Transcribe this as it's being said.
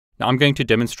Now I'm going to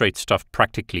demonstrate stuff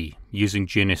practically using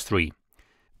GNS3,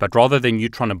 but rather than you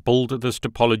trying to build this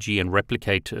topology and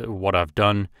replicate what I've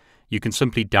done, you can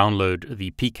simply download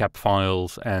the pcap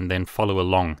files and then follow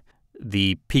along.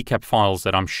 The pcap files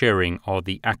that I'm sharing are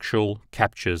the actual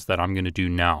captures that I'm going to do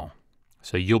now.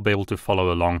 So you'll be able to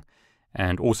follow along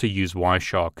and also use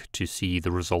Wireshark to see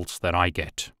the results that I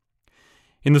get.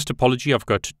 In this topology, I've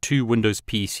got two Windows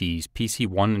PCs,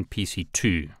 PC1 and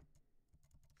PC2.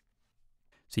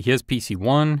 So here's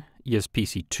PC1, here's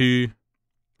PC2.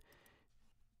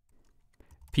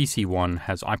 PC1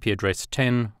 has IP address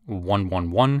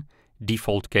 10.1.1.1.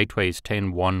 Default gateway is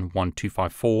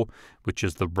 10.1.1.254, which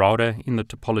is the router in the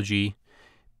topology.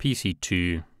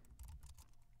 PC2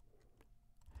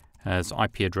 has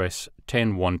IP address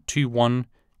 10.1.2.1.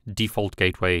 Default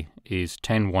gateway is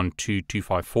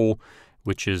 10.1.2.254,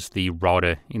 which is the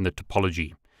router in the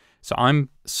topology. So I'm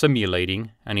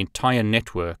simulating an entire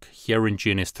network here in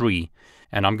GNS3,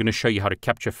 and I'm going to show you how to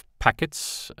capture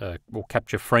packets or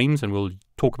capture frames, and we'll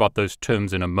talk about those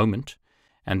terms in a moment,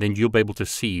 and then you'll be able to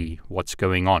see what's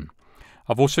going on.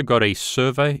 I've also got a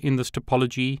server in this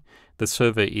topology. The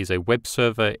server is a web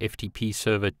server, FTP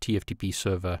server, TFTP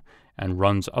server, and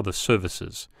runs other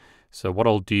services. So what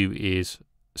I'll do is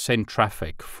send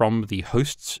traffic from the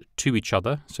hosts to each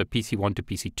other, so PC1 to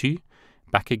PC2,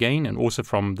 back again, and also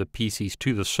from the PCs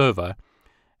to the server,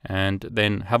 and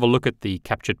then have a look at the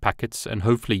captured packets, and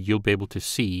hopefully you'll be able to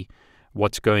see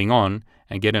what's going on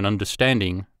and get an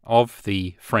understanding of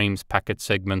the frames, packet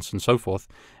segments, and so forth,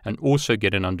 and also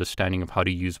get an understanding of how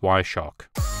to use Wireshark.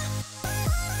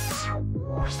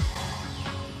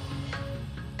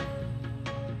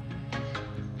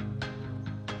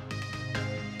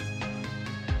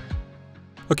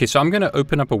 Okay, so I'm going to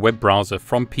open up a web browser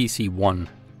from PC1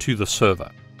 to the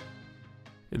server.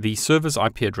 The server's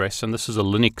IP address, and this is a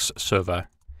Linux server,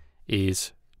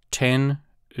 is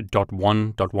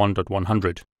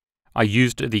 10.1.1.100. I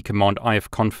used the command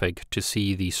ifconfig to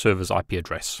see the server's IP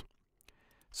address.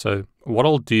 So what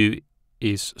I'll do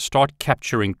is start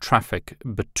capturing traffic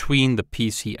between the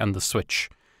PC and the switch.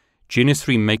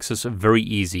 GNS3 makes this very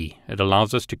easy. It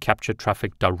allows us to capture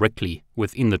traffic directly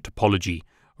within the topology,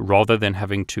 rather than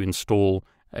having to install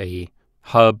a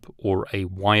hub or a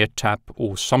wiretap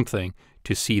or something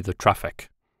to see the traffic.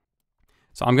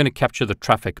 So I'm going to capture the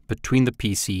traffic between the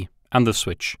PC and the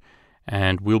switch,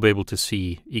 and we'll be able to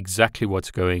see exactly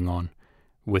what's going on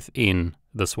within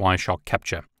this Wireshark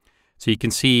capture. So you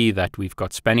can see that we've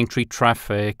got spanning tree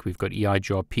traffic, we've got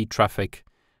EIGRP traffic,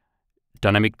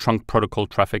 dynamic trunk protocol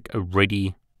traffic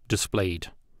already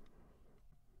displayed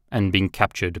and being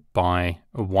captured by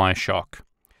a Wireshark.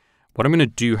 What I'm going to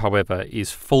do, however,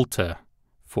 is filter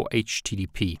for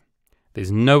HTTP.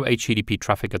 There's no HTTP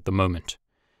traffic at the moment.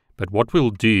 But what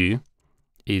we'll do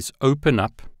is open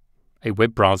up a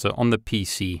web browser on the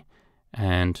PC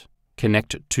and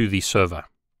connect to the server.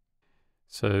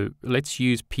 So let's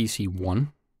use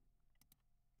PC1.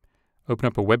 Open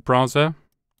up a web browser.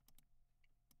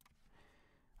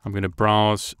 I'm going to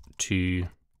browse to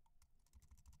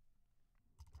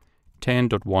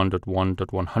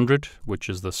 10.1.1.100, which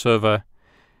is the server,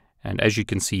 and as you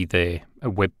can see there, a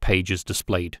web page is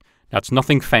displayed. Now it's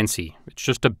nothing fancy, it's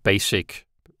just a basic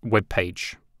web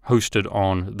page hosted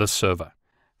on this server,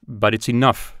 but it's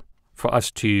enough for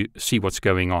us to see what's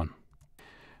going on.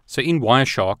 So in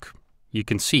Wireshark, you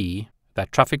can see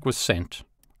that traffic was sent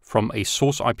from a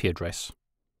source IP address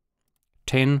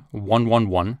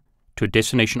 10.1.1.1 to a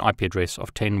destination IP address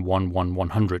of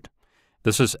 10.1.1.100.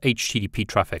 This is HTTP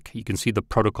traffic. You can see the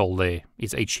protocol there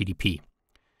is HTTP.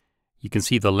 You can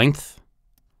see the length.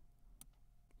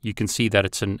 You can see that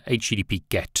it's an HTTP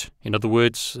GET. In other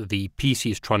words, the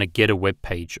PC is trying to get a web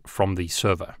page from the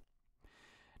server.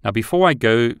 Now, before I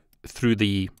go through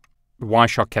the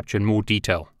Wireshark capture in more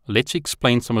detail, let's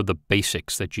explain some of the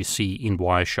basics that you see in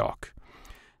Wireshark.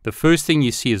 The first thing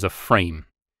you see is a frame.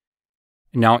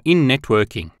 Now, in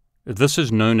networking, this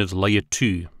is known as layer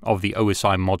 2 of the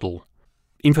OSI model.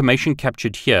 Information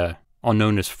captured here are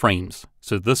known as frames.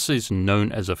 So this is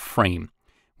known as a frame.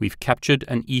 We've captured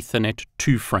an Ethernet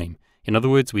 2 frame. In other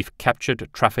words, we've captured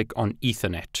traffic on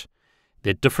Ethernet. There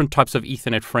are different types of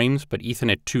Ethernet frames, but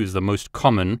Ethernet 2 is the most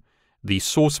common. The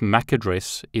source MAC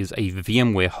address is a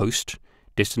VMware host.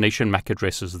 Destination MAC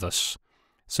address is this.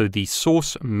 So the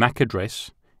source MAC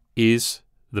address is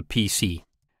the PC.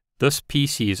 This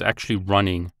PC is actually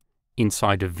running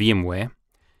inside of VMware.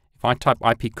 If I type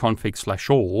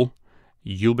ipconfig/all,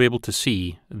 you'll be able to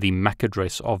see the MAC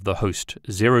address of the host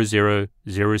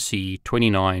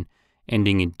 000C29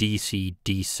 ending in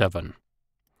DC-D7.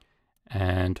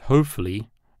 And hopefully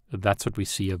that's what we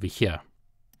see over here.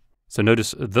 So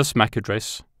notice this MAC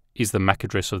address is the MAC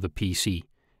address of the PC.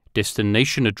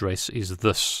 Destination address is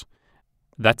this.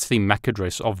 That's the MAC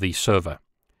address of the server.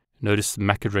 Notice the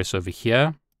MAC address over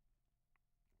here,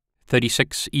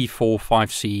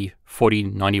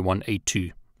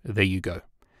 36E45C4091A2. There you go.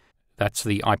 That's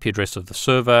the IP address of the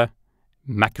server,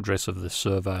 MAC address of the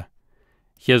server.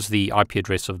 Here's the IP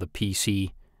address of the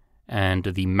PC and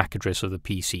the MAC address of the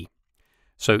PC.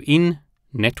 So in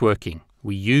networking,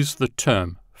 we use the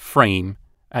term frame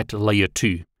at layer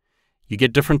 2. You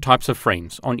get different types of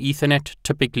frames. On Ethernet,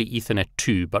 typically Ethernet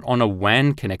 2, but on a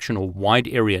WAN connection or wide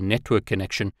area network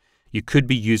connection, you could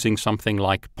be using something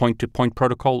like point-to-point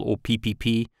protocol or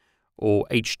PPP or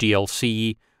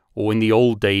HDLC, or in the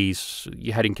old days,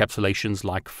 you had encapsulations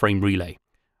like frame relay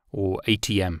or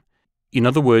ATM. In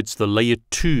other words, the layer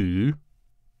 2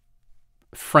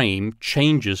 frame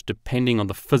changes depending on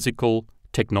the physical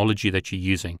technology that you're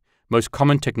using. Most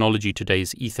common technology today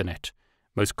is Ethernet.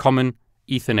 Most common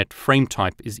Ethernet frame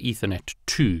type is Ethernet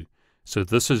 2. So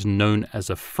this is known as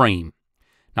a frame.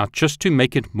 Now, just to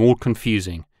make it more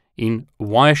confusing, in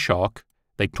Wireshark,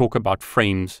 they talk about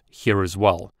frames here as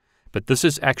well. But this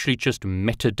is actually just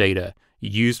metadata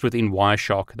used within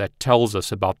Wireshark that tells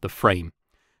us about the frame.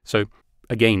 So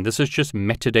again, this is just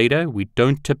metadata. We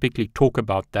don't typically talk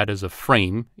about that as a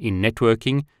frame in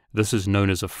networking. This is known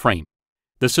as a frame.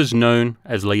 This is known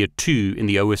as layer 2 in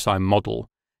the OSI model.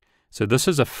 So this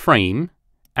is a frame.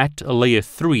 At a layer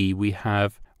 3, we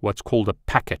have what's called a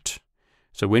packet.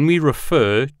 So when we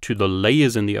refer to the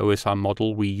layers in the OSI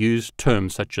model, we use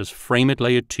terms such as frame at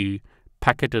layer 2,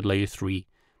 packet at layer 3,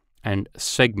 and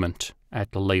segment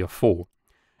at layer 4.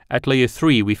 At layer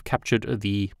 3, we've captured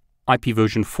the IP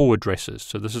version 4 addresses.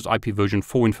 So this is IP version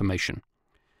 4 information.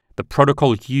 The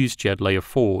protocol used here at layer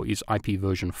 4 is IP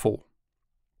version 4.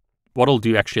 What I'll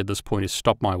do actually at this point is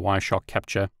stop my Wireshark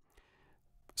capture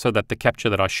so that the capture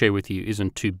that I share with you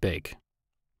isn't too big.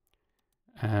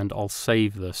 And I'll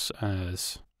save this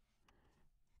as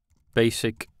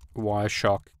basic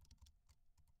Wireshark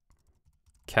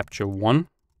capture 1.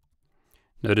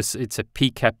 Notice it's a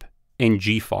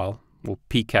pcapng file, or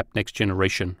pcap next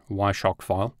generation Wireshark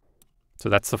file. So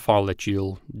that's the file that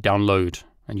you'll download,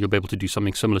 and you'll be able to do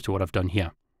something similar to what I've done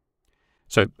here.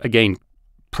 So again,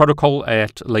 protocol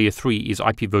at layer 3 is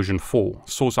IP version 4.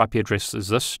 Source IP address is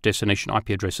this. Destination IP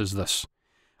address is this.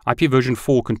 IP version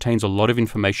 4 contains a lot of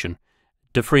information.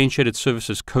 Differentiated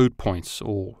services code points,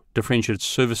 or differentiated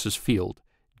services field,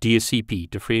 DSCP,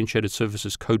 differentiated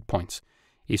services code points,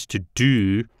 is to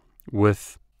do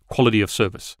with quality of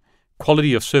service.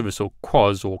 Quality of service, or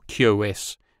QoS or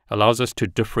QoS, allows us to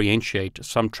differentiate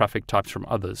some traffic types from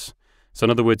others. So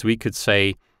in other words, we could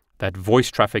say that voice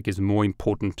traffic is more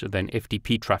important than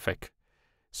FTP traffic.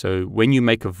 So when you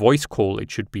make a voice call,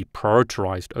 it should be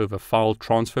prioritized over file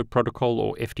transfer protocol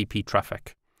or FTP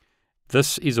traffic.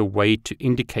 This is a way to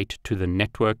indicate to the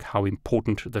network how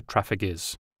important the traffic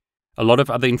is. A lot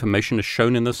of other information is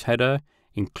shown in this header,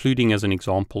 including as an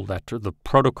example that the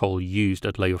protocol used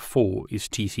at layer 4 is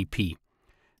TCP.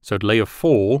 So at layer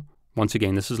 4, once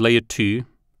again, this is layer 2,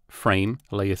 frame,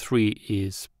 layer 3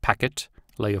 is packet,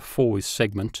 layer 4 is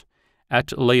segment.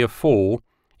 At layer 4,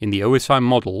 in the OSI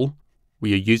model,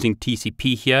 we are using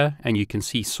TCP here, and you can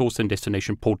see source and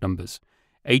destination port numbers.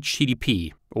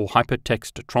 HTTP, or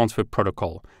Hypertext Transfer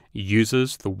Protocol,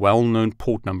 uses the well-known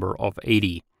port number of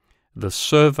 80. The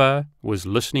server was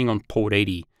listening on port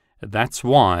 80. That's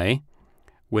why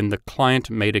when the client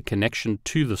made a connection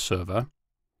to the server,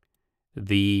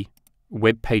 the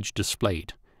web page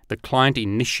displayed. The client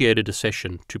initiated a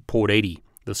session to port 80.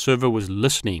 The server was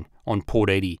listening on port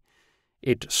 80.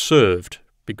 It served,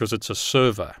 because it's a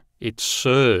server, it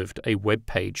served a web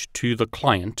page to the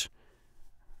client,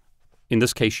 in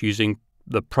this case using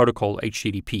the protocol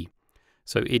HTTP.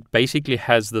 So it basically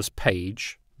has this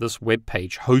page, this web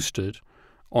page hosted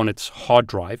on its hard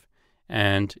drive,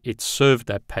 and it served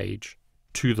that page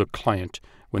to the client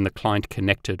when the client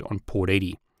connected on port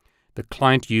 80. The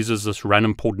client uses this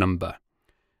random port number,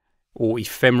 or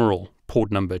ephemeral port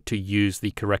number to use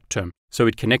the correct term. So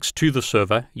it connects to the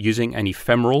server using an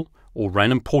ephemeral or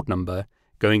random port number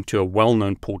going to a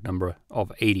well-known port number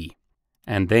of 80.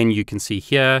 And then you can see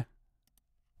here,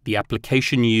 the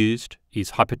application used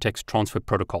is Hypertext Transfer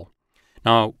Protocol.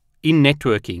 Now, in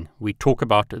networking, we talk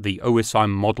about the OSI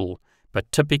model,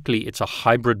 but typically it's a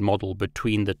hybrid model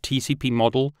between the TCP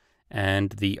model and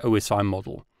the OSI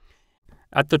model.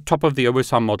 At the top of the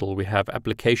OSI model, we have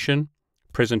application,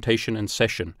 presentation, and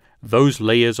session. Those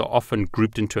layers are often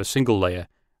grouped into a single layer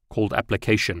called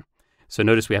application. So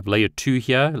notice we have layer 2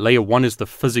 here. Layer 1 is the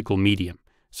physical medium.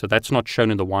 So that's not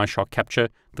shown in the Wireshark capture.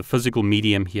 The physical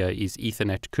medium here is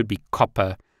Ethernet, could be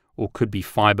copper or could be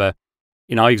fiber.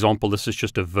 In our example, this is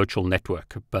just a virtual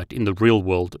network, but in the real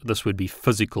world, this would be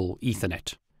physical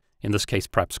Ethernet. In this case,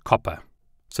 perhaps copper.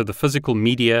 So the physical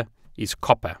media is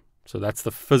copper. So that's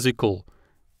the physical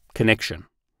connection.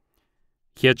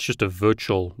 Here it's just a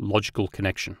virtual logical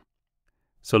connection.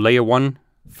 So layer 1,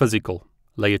 physical.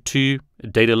 Layer 2,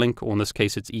 data link, or in this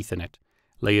case it's Ethernet.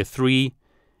 Layer 3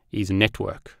 is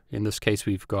network. In this case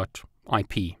we've got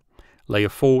IP. Layer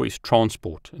 4 is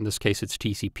transport. In this case it's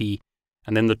TCP.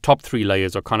 And then the top 3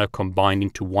 layers are kind of combined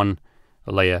into one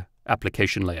layer,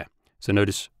 application layer. So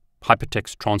notice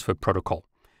hypertext transfer protocol.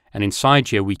 And inside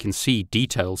here we can see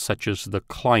details such as the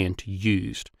client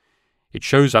used. It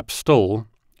shows up still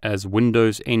as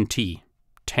Windows NT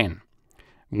 10,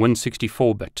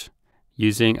 Win64-bit,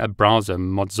 using a browser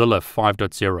Mozilla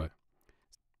 5.0.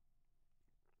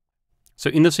 So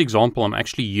in this example, I'm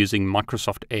actually using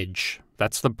Microsoft Edge.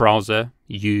 That's the browser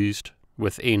used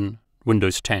within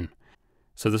Windows 10.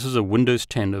 So this is a Windows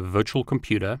 10 virtual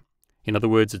computer. In other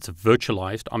words, it's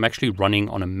virtualized. I'm actually running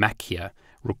on a Mac here,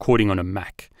 recording on a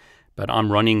Mac. But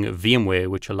I'm running VMware,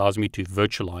 which allows me to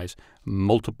virtualize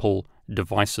multiple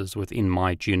devices within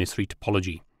my GNS3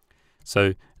 topology.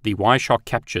 So the Wireshark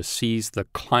capture sees the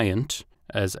client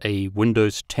as a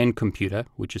Windows 10 computer,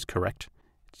 which is correct.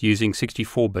 It's using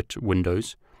 64-bit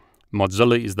Windows.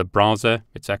 Mozilla is the browser.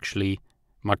 It's actually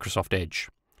Microsoft Edge.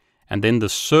 And then the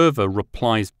server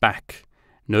replies back.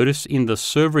 Notice in the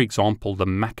server example, the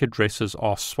MAC addresses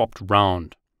are swapped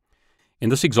round. In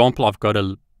this example, I've got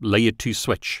a layer 2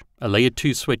 switch. A layer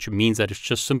 2 switch means that it's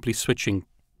just simply switching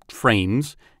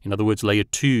frames. In other words, layer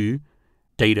 2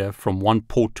 data from one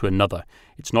port to another.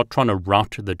 It's not trying to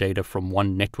route the data from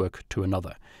one network to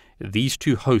another. These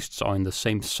two hosts are in the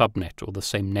same subnet or the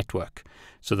same network.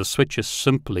 So the switch is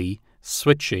simply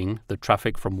switching the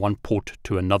traffic from one port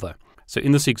to another. So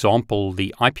in this example,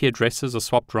 the IP addresses are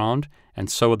swapped around, and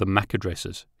so are the MAC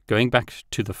addresses. Going back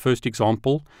to the first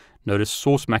example, notice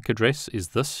source MAC address is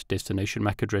this, destination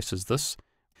MAC address is this.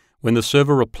 When the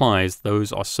server replies,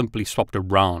 those are simply swapped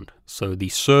around. So the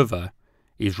server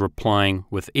is replying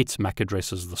with its MAC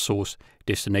address as the source,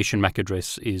 destination MAC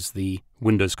address is the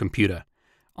Windows computer.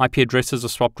 IP addresses are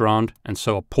swapped around, and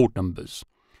so are port numbers.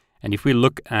 And if we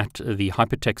look at the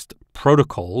hypertext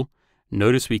protocol,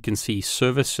 notice we can see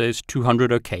server says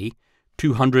 200 OK.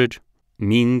 200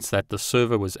 means that the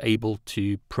server was able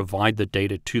to provide the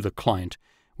data to the client.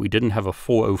 We didn't have a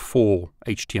 404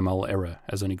 HTML error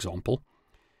as an example.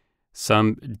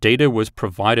 Some data was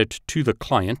provided to the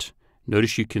client.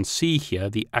 Notice you can see here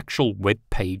the actual web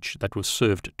page that was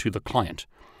served to the client.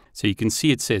 So you can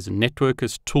see it says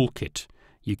Networkers Toolkit.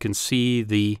 You can see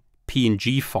the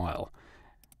PNG file.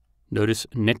 Notice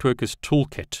Networkers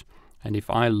Toolkit. And if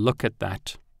I look at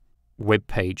that web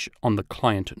page on the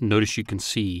client, notice you can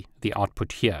see the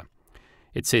output here.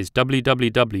 It says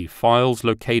www files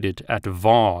located at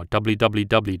var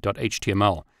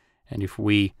www.html. And if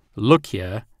we look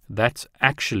here, that's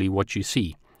actually what you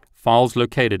see. Files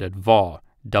located at var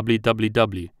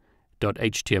www.html.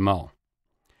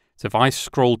 So if I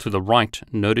scroll to the right,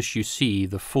 notice you see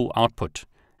the full output.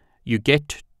 You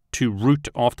get to root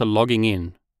after logging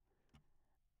in.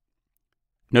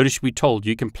 Notice we told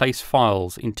you can place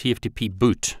files in TFTP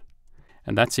boot,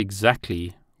 and that's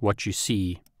exactly what you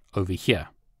see over here.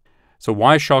 So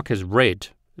Wireshark has read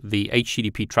the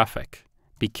HTTP traffic.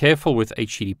 Be careful with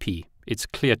HTTP. It's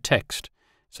clear text.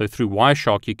 So through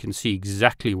Wireshark, you can see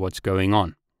exactly what's going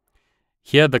on.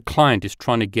 Here the client is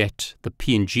trying to get the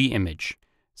PNG image.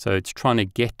 So it's trying to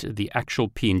get the actual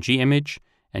PNG image,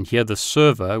 and here the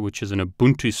server, which is an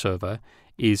Ubuntu server,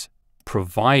 is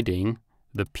providing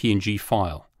the PNG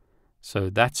file. So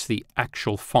that's the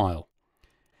actual file.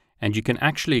 And you can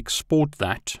actually export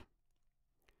that.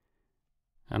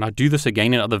 And I do this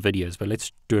again in other videos, but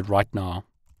let's do it right now.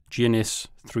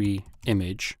 GNS3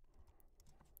 image.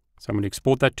 So I'm going to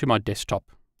export that to my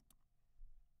desktop.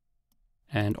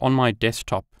 And on my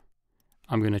desktop,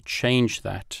 I'm going to change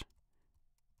that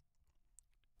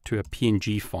to a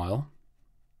PNG file.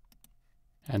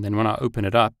 And then when I open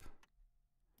it up,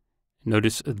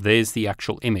 notice there's the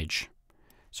actual image.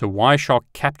 So Wireshark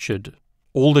captured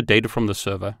all the data from the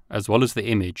server as well as the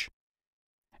image.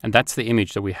 And that's the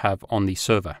image that we have on the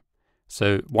server.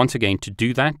 So once again, to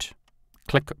do that,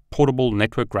 click Portable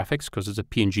Network Graphics because it's a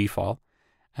PNG file.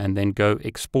 And then go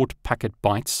Export Packet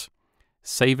Bytes.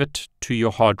 Save it to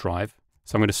your hard drive.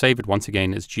 So I'm going to save it once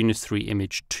again as GNS3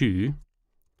 image 2.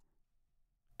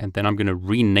 And then I'm going to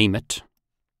rename it.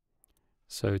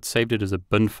 So it saved it as a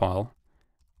bin file.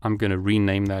 I'm going to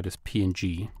rename that as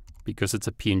PNG because it's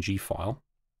a PNG file.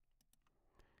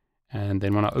 And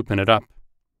then when I open it up,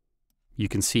 you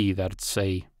can see that it's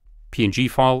a PNG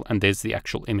file, and there's the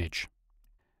actual image.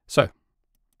 So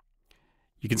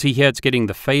you can see here it's getting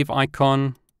the fave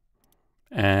icon,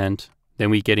 and then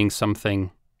we're getting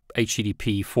something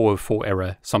HTTP 404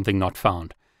 error, something not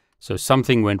found. So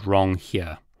something went wrong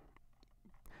here.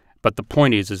 But the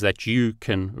point is that you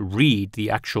can read the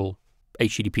actual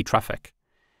HTTP traffic.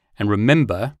 And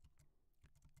remember,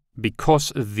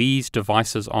 because these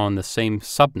devices are on the same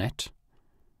subnet,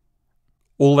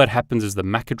 all that happens is the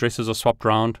MAC addresses are swapped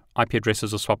around, IP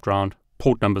addresses are swapped around,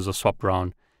 port numbers are swapped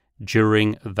around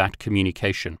during that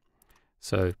communication.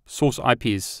 So source IP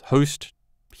is host.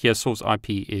 Here source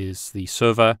IP is the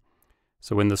server.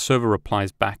 So when the server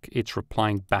replies back, it's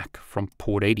replying back from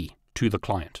port 80 to the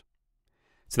client.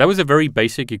 So that was a very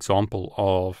basic example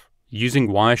of using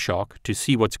Wireshark to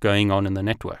see what's going on in the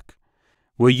network.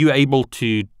 Were you able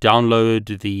to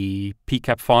download the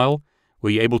pcap file?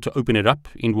 Were you able to open it up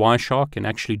in Wireshark and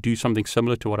actually do something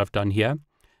similar to what I've done here?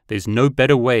 There's no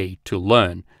better way to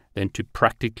learn than to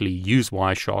practically use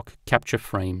Wireshark, capture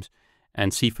frames,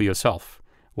 and see for yourself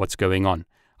what's going on.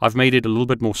 I've made it a little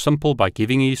bit more simple by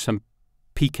giving you some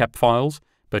pcap files,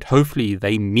 but hopefully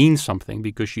they mean something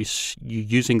because you're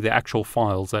using the actual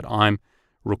files that I'm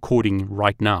recording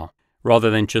right now,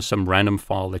 rather than just some random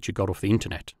file that you got off the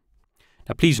internet.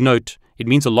 Now, please note, it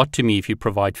means a lot to me if you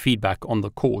provide feedback on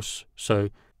the course. So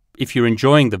if you're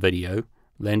enjoying the video,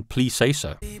 then please say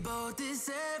so.